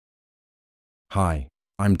Hi,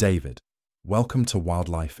 I'm David. Welcome to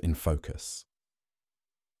Wildlife in Focus.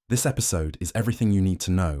 This episode is everything you need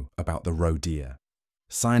to know about the Roe deer.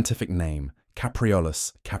 Scientific name,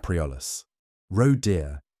 Capreolus capreolus. Roe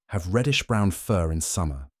deer have reddish-brown fur in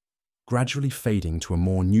summer, gradually fading to a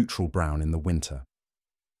more neutral brown in the winter.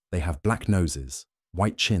 They have black noses,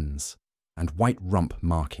 white chins, and white rump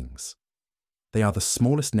markings. They are the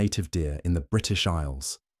smallest native deer in the British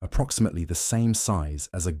Isles, approximately the same size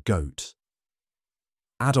as a goat.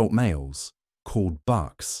 Adult males, called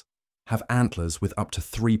bucks, have antlers with up to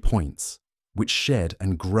 3 points, which shed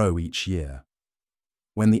and grow each year.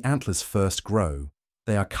 When the antlers first grow,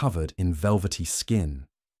 they are covered in velvety skin.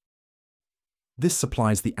 This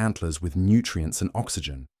supplies the antlers with nutrients and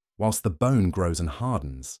oxygen, whilst the bone grows and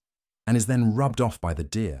hardens, and is then rubbed off by the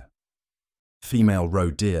deer. Female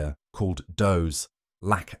roe deer, called does,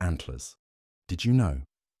 lack antlers. Did you know?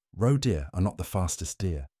 Roe deer are not the fastest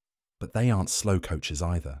deer, but they aren't slow coaches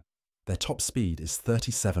either. Their top speed is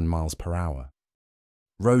 37 miles per hour.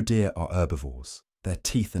 Roe deer are herbivores. Their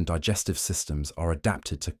teeth and digestive systems are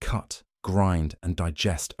adapted to cut, grind, and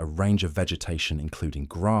digest a range of vegetation including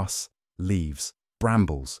grass, leaves,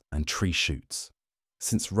 brambles, and tree shoots.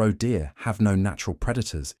 Since roe deer have no natural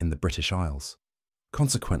predators in the British Isles,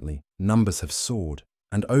 consequently, numbers have soared,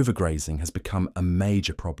 and overgrazing has become a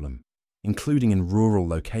major problem, including in rural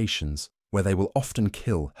locations where they will often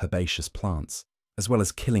kill herbaceous plants, as well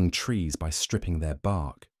as killing trees by stripping their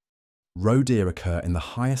bark. Roe deer occur in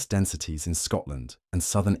the highest densities in Scotland and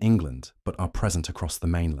southern England, but are present across the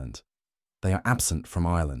mainland. They are absent from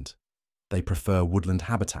Ireland. They prefer woodland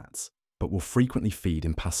habitats, but will frequently feed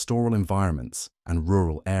in pastoral environments and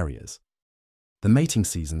rural areas. The mating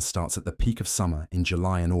season starts at the peak of summer in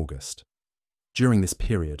July and August. During this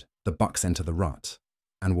period, the bucks enter the rut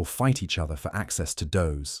and will fight each other for access to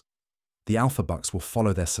does. The alpha bucks will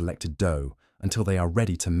follow their selected doe until they are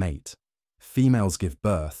ready to mate. Females give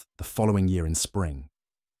birth the following year in spring.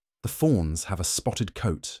 The fawns have a spotted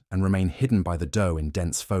coat and remain hidden by the doe in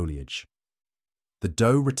dense foliage. The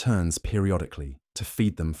doe returns periodically to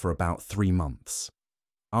feed them for about 3 months,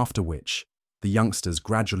 after which the youngsters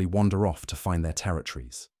gradually wander off to find their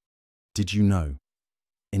territories. Did you know?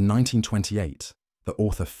 In 1928, the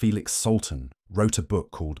author Felix Salten wrote a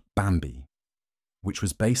book called Bambi, which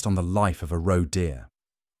was based on the life of a roe deer.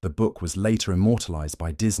 The book was later immortalized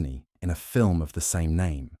by Disney in a film of the same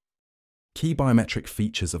name. Key biometric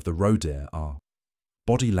features of the roe deer are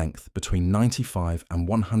body length between 95 and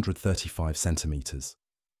 135 centimeters,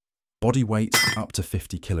 body weight up to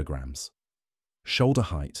 50 kilograms, shoulder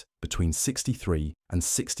height between 63 and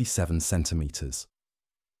 67 centimeters,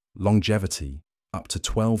 longevity up to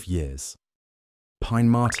 12 years. Pine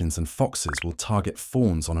martens and foxes will target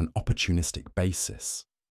fawns on an opportunistic basis.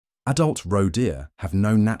 Adult roe deer have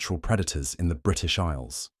no natural predators in the British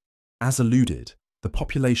Isles. As alluded, the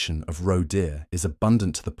population of roe deer is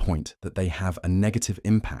abundant to the point that they have a negative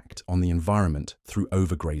impact on the environment through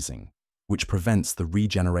overgrazing, which prevents the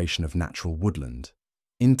regeneration of natural woodland.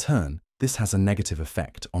 In turn, this has a negative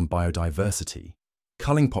effect on biodiversity.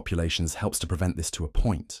 Culling populations helps to prevent this to a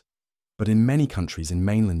point, but in many countries in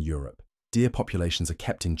mainland Europe, deer populations are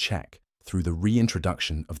kept in check through the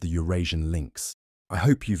reintroduction of the Eurasian lynx. I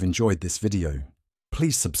hope you've enjoyed this video.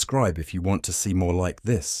 Please subscribe if you want to see more like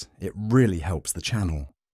this. It really helps the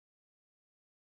channel.